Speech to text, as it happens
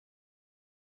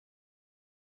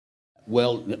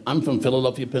Well, I'm from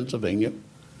Philadelphia, Pennsylvania,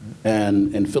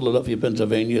 and in Philadelphia,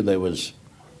 Pennsylvania, there was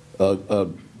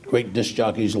great disc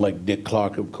jockeys like Dick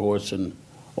Clark, of course, and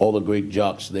all the great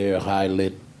jocks there, High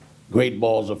Lit. Great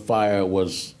Balls of Fire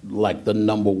was like the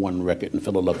 #1 record in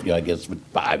Philadelphia, I guess, for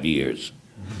 5 years.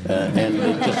 And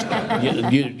it just,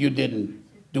 you didn't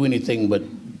do anything but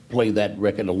play that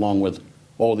record along with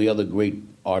all the other great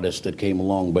artists that came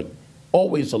along, but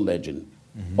always a legend,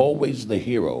 always the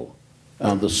hero.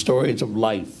 The stories of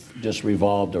life just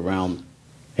revolved around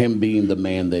him being the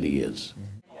man that he is.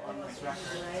 On this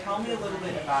record, tell me a little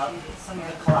bit about some of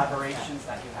the collaborations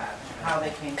that you have, and how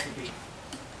they came to be.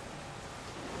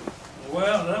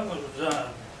 Well, that was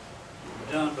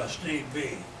done by Steve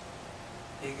B.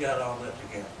 He got all that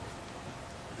together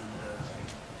and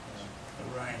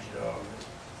arranged all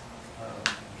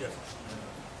the different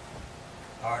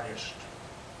artists,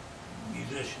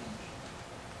 musicians.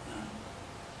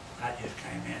 I just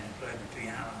came in and played the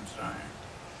piano and sang.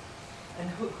 And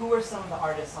who are some of the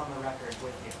artists on the record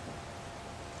with you?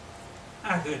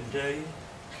 I couldn't tell you.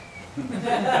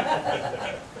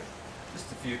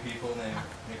 Just a few people named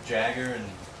Mick Jagger and...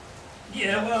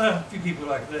 Yeah, well, a few people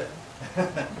like that.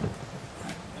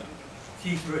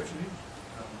 Keith Richards.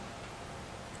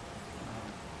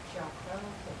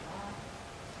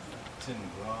 Tim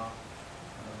McGraw.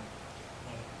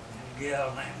 A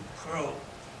gal named Crow.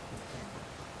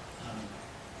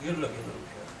 Good-looking little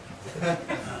girl.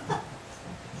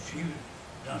 She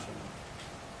done some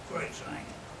great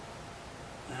singing.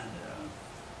 And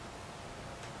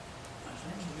I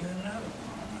think we got another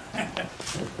one.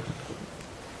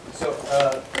 So,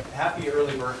 happy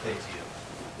early birthday to you.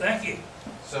 Thank you.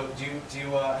 So, how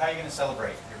are you going to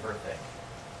celebrate your birthday?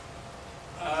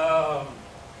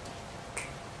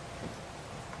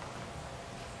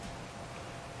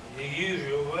 The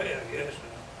usual way, I guess.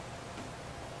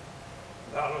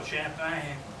 A bottle of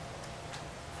champagne,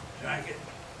 drink it,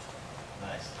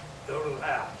 Nice. go to the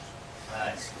house.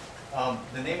 Nice.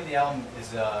 The name of the album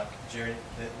is, Jerry,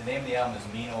 the name of the album is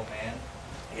Mean Old Man,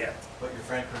 Yeah. but your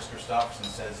friend Chris Christopherson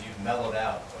says you've mellowed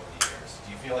out over the years.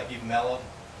 Do you feel like you've mellowed?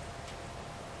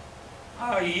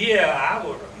 Oh, yeah, I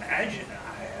would imagine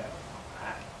I have.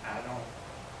 I don't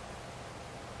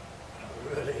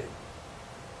really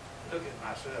look at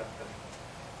myself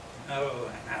as no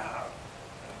and out.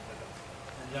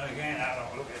 And then again, I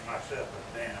don't look at myself as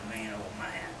being a mean old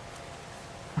man.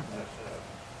 But,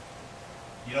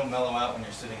 You don't mellow out when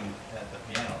you're sitting at the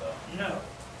piano, though. no.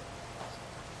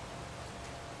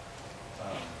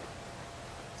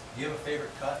 Do you have a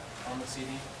favorite cut on the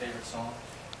CD? Favorite song?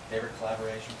 Favorite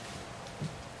collaboration?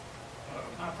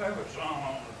 My favorite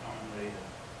song on the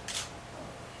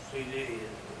CD is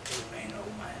The Mean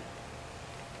Old Man.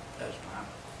 That's mine.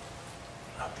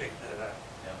 I picked that up.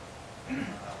 Yeah.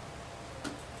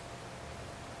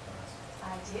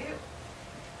 I do.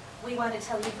 We want to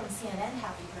tell you from CNN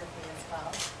happy birthday as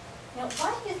well. Now,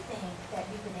 why do you think that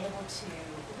you've been able to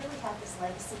really have this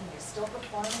legacy and you're still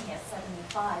performing at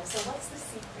 75? So what's the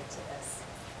secret to this?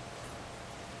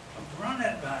 Run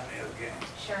that by me again.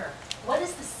 Sure. What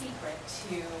is the secret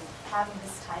to having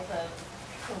this type of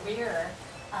career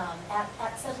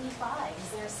at 75? Is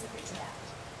there a secret to that?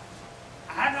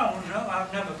 I don't know.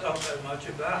 I've never thought that much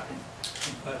about it.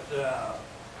 But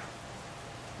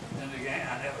then again,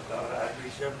 I never thought I'd be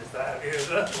 75 years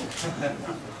old.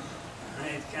 I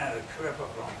mean, it's kind of a trip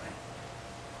up on me.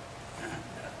 And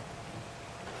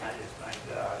I just thank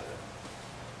God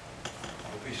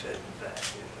I'll be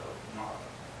 75 years old tomorrow.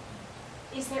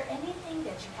 Is there anything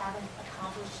that you haven't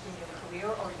accomplished in your career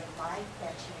or your life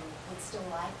that you would still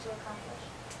like to accomplish?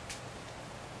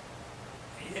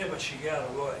 Yeah, but she got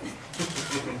away.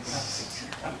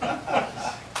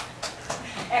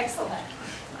 Excellent.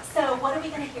 So what are we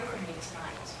going to hear from you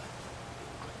tonight?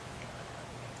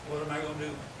 What am I going to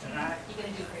do tonight? You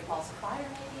going to do Great Balls of Fire,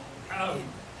 maybe? Oh,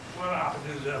 well, I'll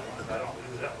do that one. If I don't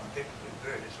do that one, people will be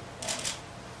very disappointed.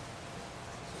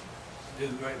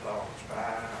 Do Great Balls of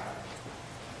Fire.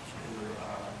 Do,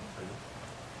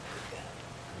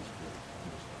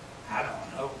 I don't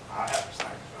know. I'll have to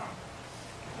think something.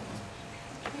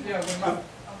 Yeah,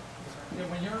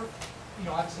 when you're,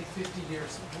 obviously 50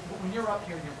 years, when you're up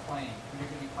here and you're playing, when you're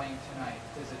going to be playing tonight,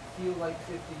 does it feel like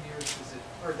 50 years?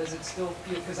 Or does it still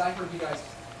feel, because I heard you guys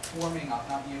warming up,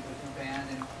 not you, but your band,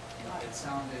 and it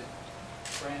sounded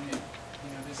brand new.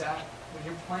 Does that, when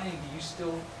you're playing, do you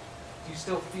still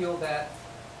feel that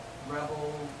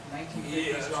rebel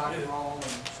 1950s rock and roll?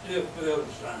 Still feel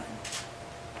the same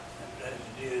as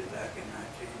it did back in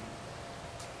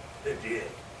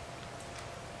 1958.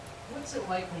 What's it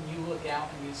like when you look out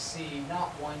and you see not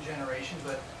one generation,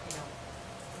 but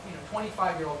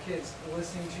 25-year-old kids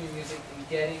listening to your music and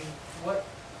getting what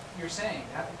you're saying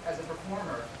as a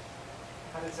performer,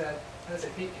 how does that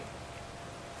hit you?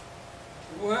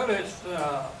 Well, it's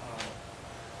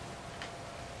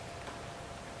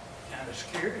kind of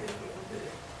scary a little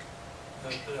bit,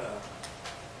 but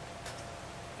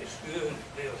it's good. It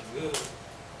feels good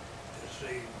to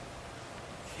see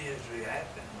kids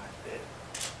reacting like that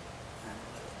and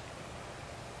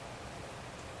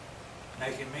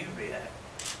making me react.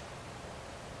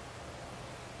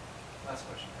 Last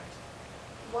question, guys.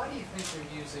 Why do you think your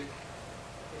music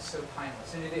is so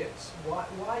timeless? And it is.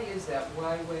 Why is that?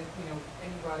 Why when,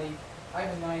 anybody, I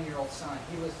have a 9-year-old son,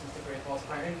 he listens to Great Balls of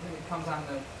Fire. Anything that comes on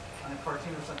a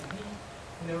cartoon or something,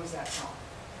 he knows that song.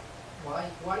 Why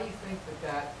do you think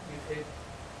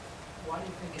why do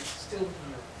you think it's still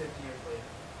here 50 years later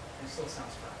and it still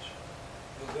sounds fresh?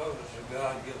 Because it's a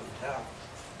God-given talent,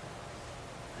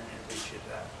 and it reaches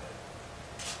out there.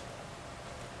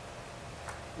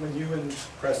 When you and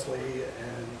Presley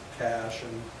and Cash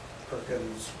and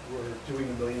Perkins were doing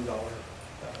the $1 Million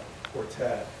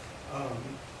Quartet,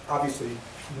 obviously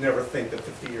you never think that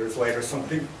 50 years later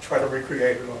somebody would try to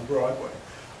recreate it on Broadway.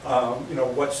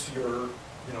 What's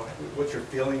your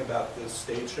feeling about this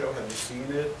stage show? Have you seen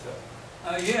it?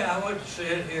 Yeah, I went to see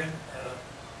it here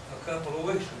a couple of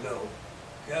weeks ago.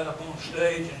 Got up on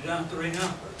stage and done 3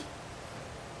 numbers.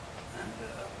 And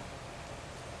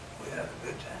we had a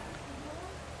good time.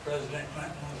 President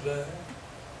Clinton was there.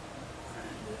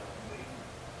 And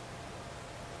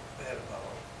we had a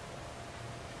ball.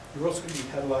 You're also going to be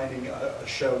headlining a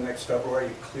show next February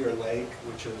at Clear Lake,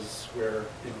 which is where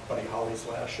Buddy Holly's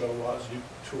last show was. You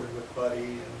toured with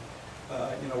Buddy,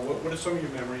 and what are some of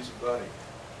your memories of Buddy?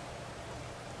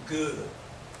 Good.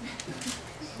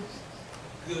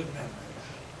 Good memories.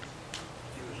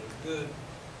 He was a good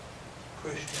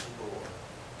Christian boy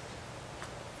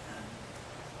and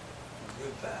a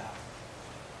good pal.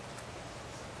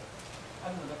 I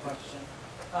have another question.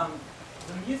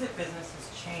 The music business has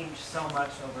changed so much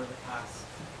over the past,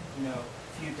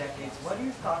 few decades. What are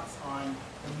your thoughts on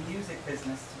the music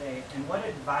business today, and what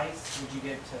advice would you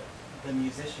give to the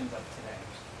musicians of today?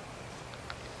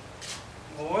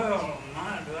 Well,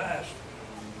 my advice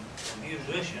to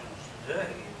musicians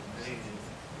today is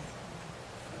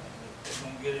if they're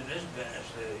going to get in this business,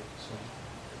 they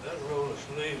better roll their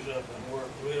sleeves up and work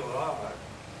real hard,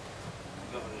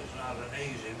 because it's not an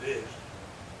easy business.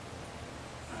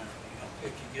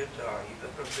 Pick your guitar, you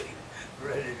better be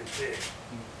ready to pick.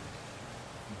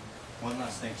 One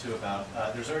last thing too about,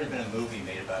 there's already been a movie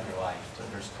made about your life, but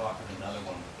there's talk of another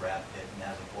one with Brad Pitt and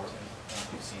Natalie Portman. I don't know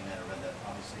if you've seen that or read that,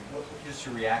 obviously. What is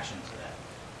your reaction to that?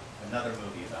 Another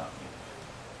movie about you?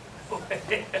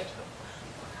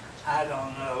 I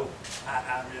don't know.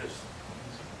 I'm just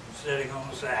sitting on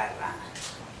the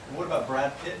sidelines. What about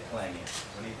Brad Pitt playing it?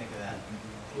 What do you think of that?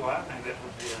 Well, I think that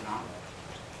would be an honor.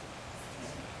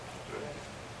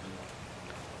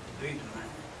 Be the man.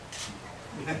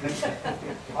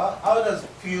 How does it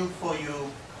feel for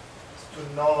you to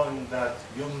knowing that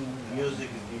your music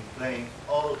is being played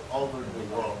all over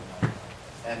the world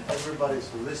and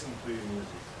everybody's listening to your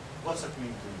music? What's it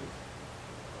mean to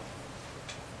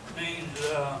you? It means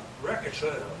record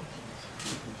sales.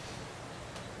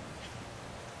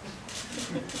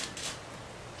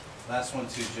 Last one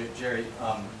too, Jerry.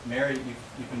 Married,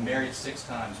 you've been married 6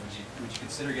 times. Would you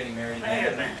consider getting married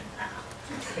again? Hey, man.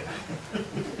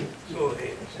 Go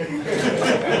ahead.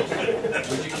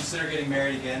 Would you consider getting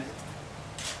married again?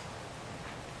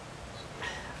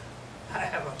 I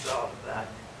haven't thought about it.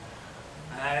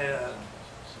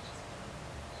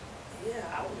 Yeah,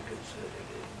 I would consider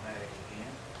getting married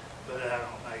again, but I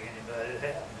don't think anybody'd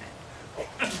have me.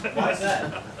 Why is that?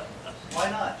 Why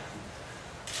not?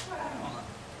 I don't know.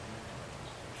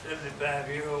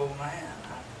 75-year-old man,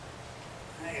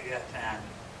 I ain't got time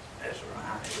to mess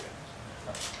around here.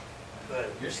 But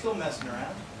You're still messing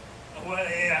around. well,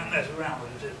 yeah, I mess around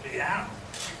with the piano,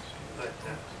 but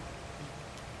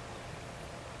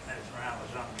mess around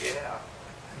with some gal,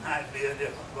 it might be a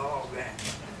different ball game.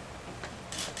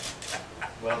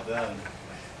 Well done.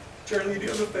 Charlie, do you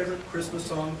have a favorite Christmas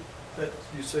song that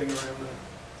you sing around the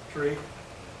tree?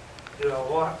 Do I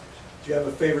what? Do you have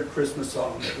a favorite Christmas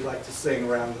song that you like to sing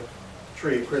around the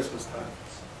tree at Christmas time?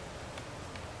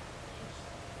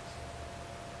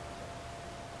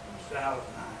 Silent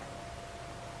Night.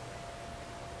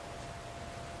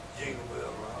 Jingle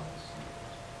Bell Rock.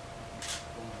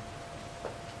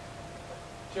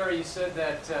 Jerry, you said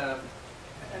that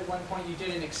at one point you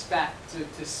didn't expect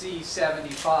to see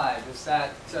 75. Is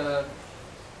that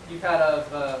you've had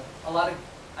a lot of,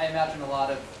 I I imagine a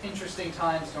lot of interesting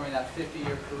times during that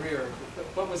 50-year career.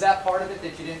 But was that part of it,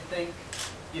 that you didn't think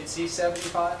you'd see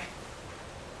 75?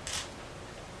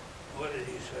 What did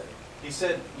he say? He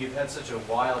said you've had such a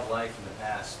wild life in the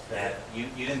past that you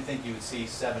didn't think you would see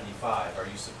 75. Are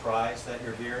you surprised that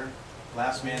you're here?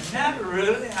 Last man Not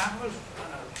really. I was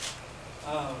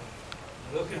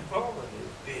looking forward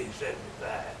to being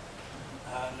 75.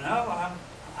 No, I'm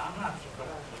not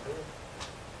surprised a bit.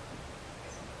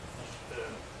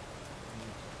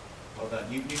 Well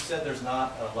done. You said there's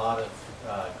not a lot of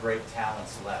great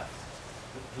talents left.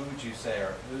 Who would you say,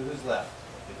 or who's left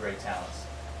of the great talents?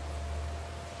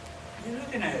 You're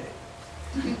looking at it.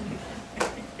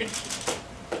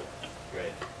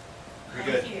 Great. You're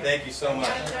good. Thank you. Thank you so much.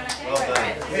 Well Well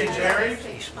done. Hey, Jerry.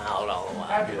 He smiled all the while.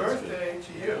 Happy birthday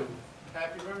to you.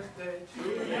 Happy birthday to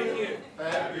you. Thank you.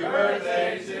 Happy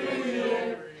birthday to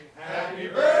you. Happy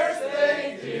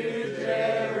birthday to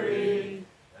Jerry.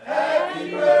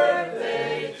 Happy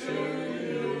birthday to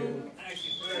you. Thank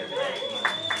you very much.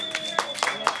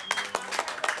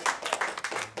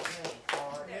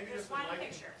 Maybe just the One mic,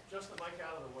 picture. just the mic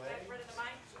out of the way. Get rid of the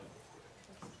mic.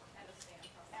 And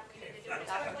we need to do it as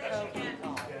quickly as you can.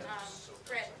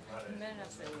 Fred.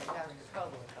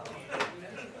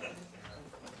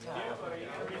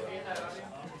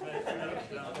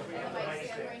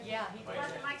 Yeah. Want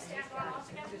the mic stand going all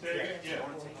together?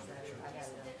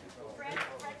 Fred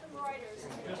from Reuters.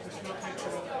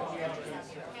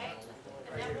 Okay?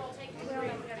 And then we'll take you through.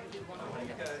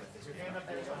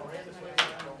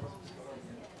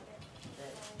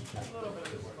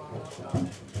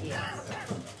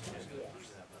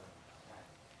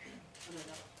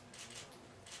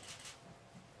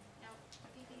 Now,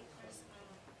 Phoebe, there's,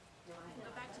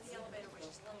 go back to the elevator, which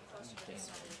is a little closer to the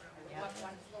sun.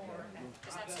 One floor,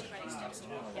 because that's the running steps to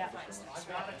all the flight steps.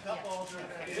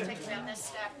 Okay, so take me down this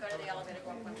step, go to the elevator,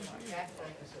 go up one floor, okay?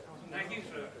 Thank you,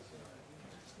 sir.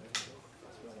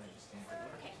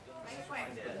 Okay, make it quick.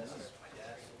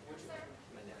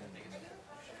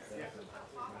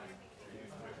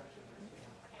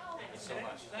 Thank you so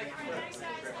much. All right, thanks,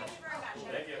 guys, thank you very much.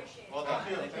 I appreciate it. Well done.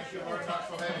 Thank you very much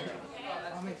for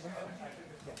having me.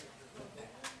 Okay.